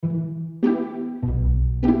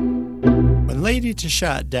When Lady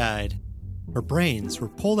Tashat died, her brains were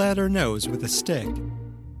pulled out her nose with a stick.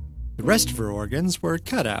 The rest of her organs were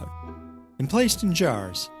cut out and placed in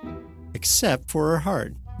jars, except for her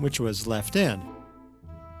heart, which was left in.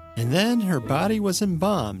 And then her body was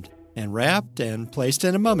embalmed and wrapped and placed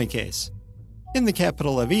in a mummy case in the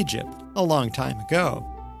capital of Egypt a long time ago.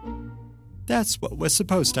 That's what was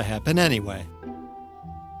supposed to happen anyway.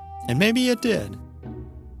 And maybe it did.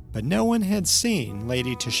 But no one had seen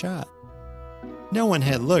Lady Tashat. No one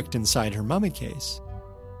had looked inside her mummy case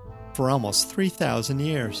for almost 3,000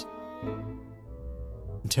 years.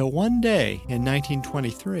 Until one day in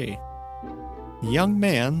 1923, a young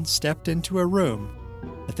man stepped into a room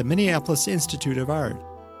at the Minneapolis Institute of Art.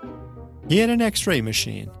 He had an X-ray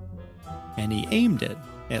machine, and he aimed it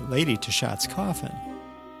at Lady Tashat's coffin.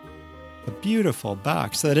 A beautiful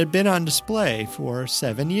box that had been on display for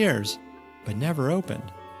 7 years, but never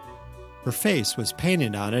opened. Her face was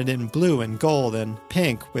painted on it in blue and gold and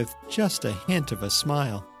pink with just a hint of a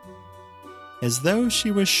smile, as though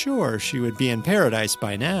she was sure she would be in paradise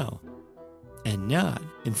by now, and not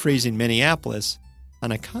in freezing Minneapolis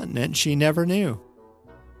on a continent she never knew.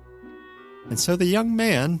 And so the young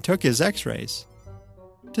man took his X-rays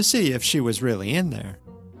to see if she was really in there.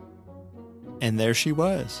 And there she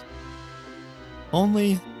was.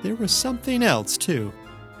 Only there was something else, too.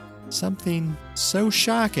 Something so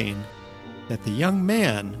shocking that the young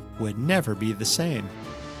man would never be the same.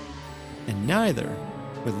 And neither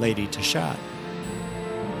would Lady Tashat.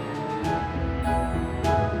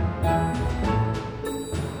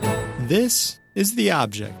 This is The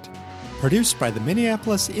Object, produced by the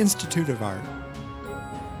Minneapolis Institute of Art.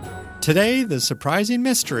 Today, the surprising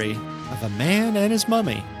mystery of a man and his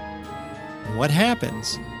mummy, and what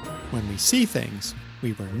happens when we see things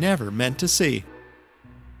we were never meant to see.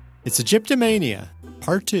 It's Egyptomania,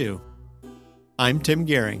 Part 2. I'm Tim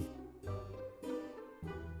Gehring.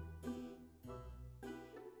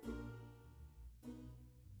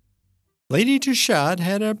 Lady Tashat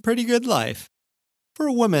had a pretty good life for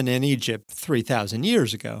a woman in Egypt 3,000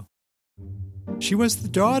 years ago. She was the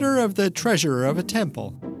daughter of the treasurer of a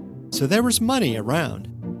temple, so there was money around.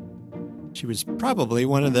 She was probably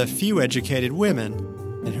one of the few educated women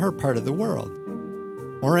in her part of the world,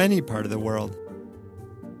 or any part of the world.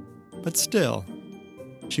 But still,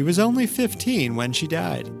 she was only 15 when she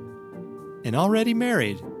died, and already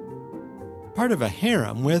married, part of a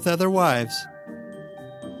harem with other wives.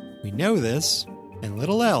 We know this, and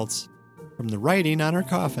little else, from the writing on her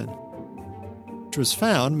coffin, which was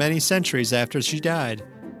found many centuries after she died,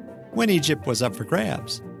 when Egypt was up for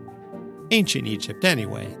grabs. Ancient Egypt,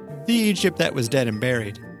 anyway, the Egypt that was dead and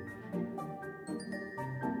buried.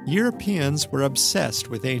 Europeans were obsessed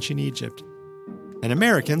with ancient Egypt, and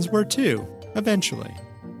Americans were too, eventually.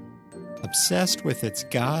 Obsessed with its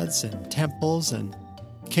gods and temples and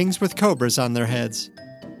kings with cobras on their heads,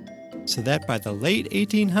 so that by the late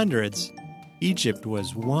 1800s, Egypt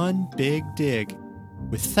was one big dig,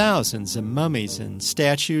 with thousands of mummies and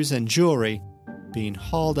statues and jewelry being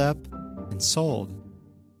hauled up and sold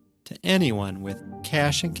to anyone with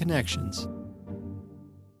cash and connections.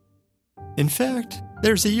 In fact,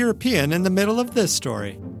 there's a European in the middle of this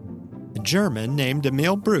story, a German named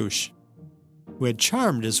Emil Brugsch, who had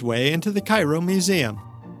charmed his way into the Cairo Museum.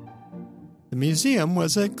 The museum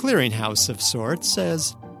was a clearinghouse of sorts,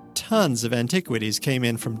 as tons of antiquities came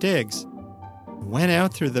in from digs and went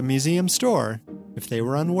out through the museum store if they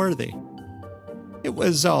were unworthy. It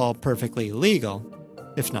was all perfectly legal,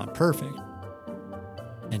 if not perfect.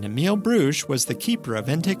 And Emil Brugsch was the keeper of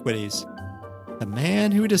antiquities, the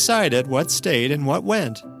man who decided what stayed and what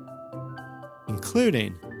went,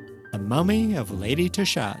 including the mummy of Lady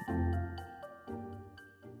Tashat.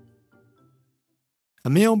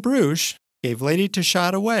 Emil Brugsch gave Lady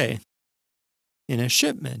Tashat away in a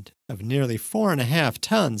shipment of nearly 4.5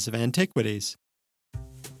 tons of antiquities,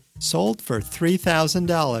 sold for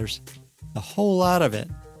 $3,000, the whole lot of it,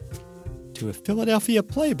 to a Philadelphia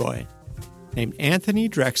playboy named Anthony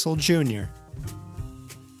Drexel Jr.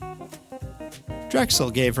 Drexel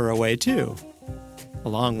gave her away too,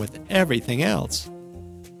 along with everything else.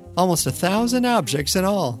 Almost 1,000 objects in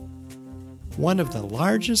all. One of the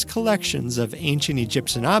largest collections of ancient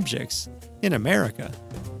Egyptian objects in America.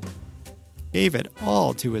 Gave it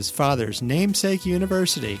all to his father's namesake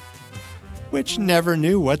university, which never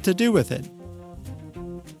knew what to do with it.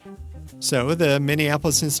 So the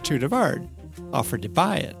Minneapolis Institute of Art offered to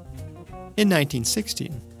buy it in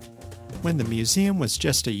 1916, when the museum was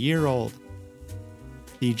just a year old.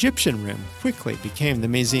 The Egyptian room quickly became the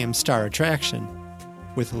museum's star attraction,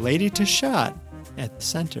 with Lady Tashat at the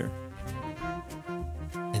center.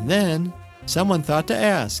 And then someone thought to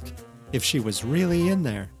ask, if she was really in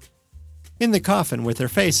there, in the coffin with her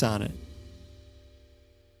face on it.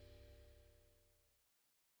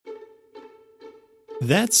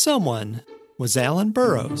 That someone was Alan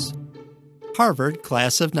Burroughs, Harvard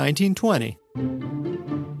class of 1920,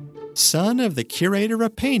 son of the curator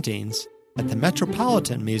of paintings at the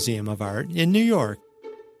Metropolitan Museum of Art in New York.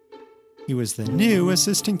 He was the new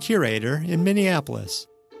assistant curator in Minneapolis,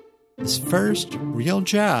 his first real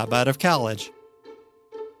job out of college.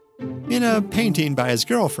 In a painting by his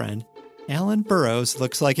girlfriend, Alan Burroughs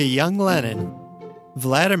looks like a young Lenin,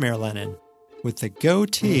 Vladimir Lenin, with the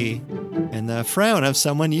goatee and the frown of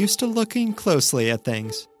someone used to looking closely at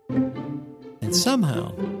things. And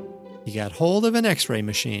somehow, he got hold of an X-ray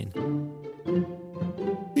machine.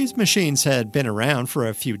 These machines had been around for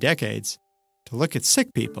a few decades to look at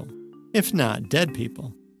sick people, if not dead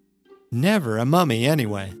people. Never a mummy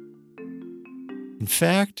anyway. In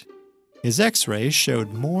fact, his X-rays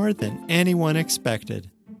showed more than anyone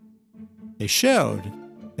expected. They showed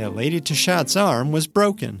that Lady Tashot's arm was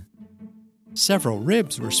broken. Several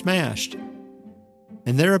ribs were smashed,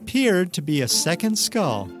 and there appeared to be a second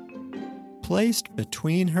skull placed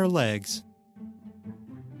between her legs.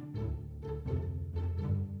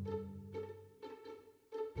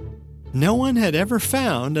 No one had ever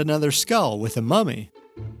found another skull with a mummy.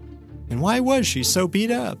 And why was she so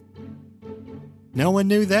beat up? No one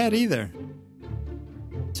knew that either.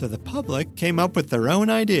 So the public came up with their own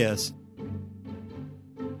ideas.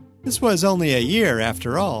 This was only a year,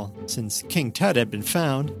 after all, since King Tut had been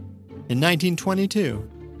found, in 1922,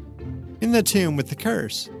 in the tomb with the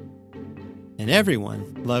curse. And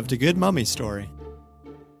everyone loved a good mummy story.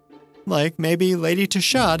 Like maybe Lady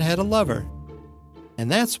Tashot had a lover,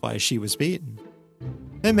 and that's why she was beaten.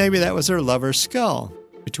 And maybe that was her lover's skull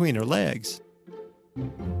between her legs.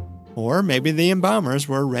 Or maybe the embalmers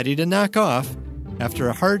were ready to knock off after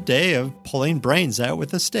a hard day of pulling brains out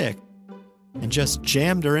with a stick, and just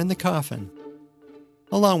jammed her in the coffin,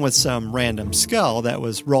 along with some random skull that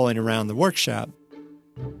was rolling around the workshop.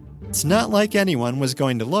 It's not like anyone was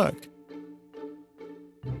going to look.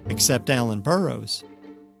 Except Alan Burroughs.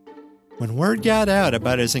 When word got out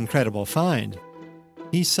about his incredible find,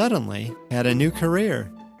 he suddenly had a new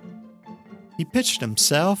career. He pitched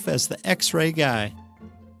himself as the X-ray guy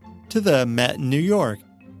to the Met in New York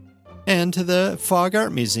and to the Fogg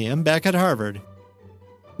Art Museum back at Harvard,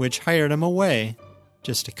 which hired him away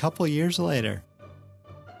just a couple years later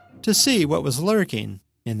to see what was lurking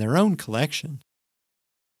in their own collection.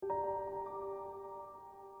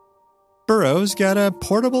 Burroughs got a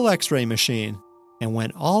portable X-ray machine and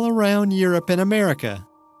went all around Europe and America,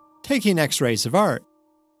 taking X-rays of art,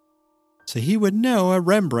 so he would know a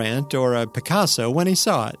Rembrandt or a Picasso when he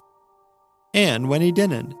saw it, and when he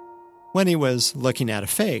didn't, when he was looking at a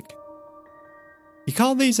fake. He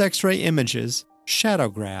called these X-ray images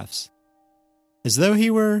shadowgraphs, as though he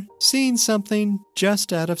were seeing something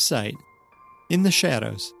just out of sight, in the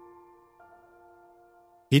shadows.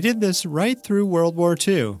 He did this right through World War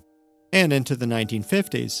II and into the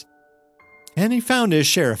 1950s, and he found his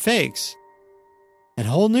share of fakes and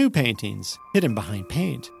whole new paintings hidden behind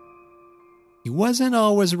paint. He wasn't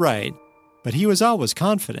always right, but he was always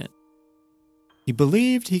confident. He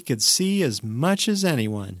believed he could see as much as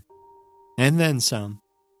anyone, and then some.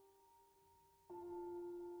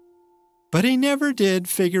 But he never did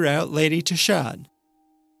figure out Lady Tashot.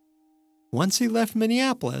 Once he left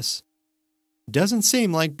Minneapolis, it doesn't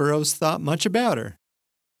seem like Burroughs thought much about her,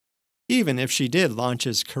 even if she did launch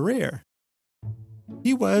his career.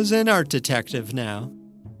 He was an art detective now,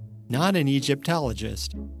 not an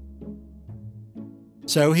Egyptologist.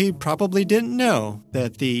 So he probably didn't know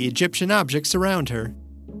that the Egyptian objects around her,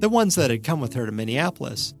 the ones that had come with her to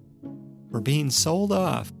Minneapolis, were being sold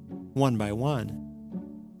off one by one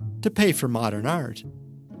to pay for modern art.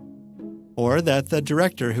 Or that the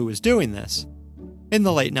director who was doing this, in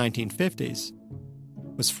the late 1950s,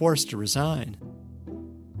 was forced to resign.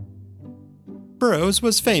 Burroughs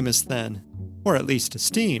was famous then, or at least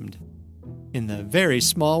esteemed, in the very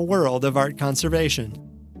small world of art conservation.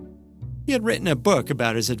 He had written a book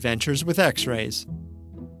about his adventures with X-rays,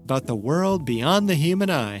 about the world beyond the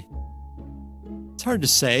human eye. It's hard to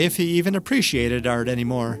say if he even appreciated art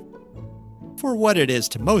anymore, for what it is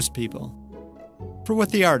to most people, for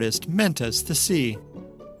what the artist meant us to see.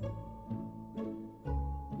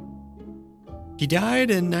 He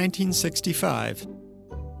died in 1965,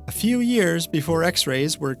 a few years before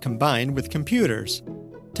X-rays were combined with computers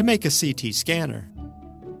to make a CT scanner.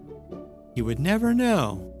 He would never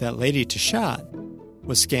know that Lady Tashot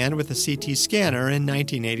was scanned with a CT scanner in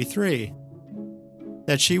 1983,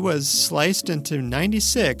 that she was sliced into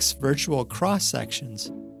 96 virtual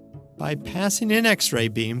cross-sections by passing an X-ray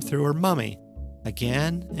beam through her mummy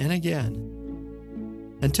again and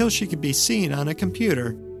again, until she could be seen on a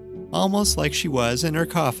computer almost like she was in her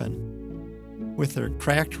coffin, with her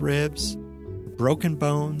cracked ribs, broken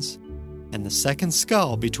bones, and the second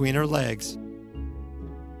skull between her legs.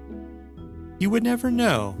 You would never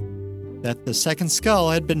know that the second skull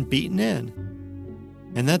had been beaten in,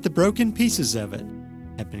 and that the broken pieces of it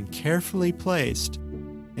had been carefully placed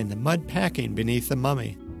in the mud packing beneath the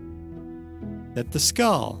mummy, that the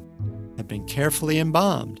skull had been carefully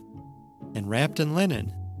embalmed and wrapped in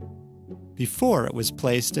linen before it was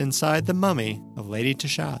placed inside the mummy of Lady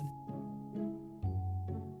Tashat.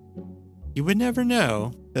 You would never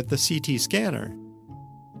know that the CT scanner,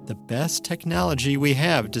 the best technology we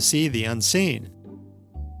have to see the unseen,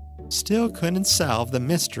 still couldn't solve the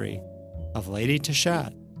mystery of Lady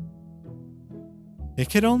Tashat. It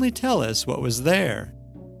could only tell us what was there,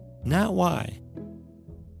 not why.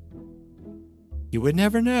 You would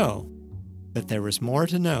never know that there was more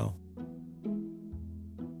to know.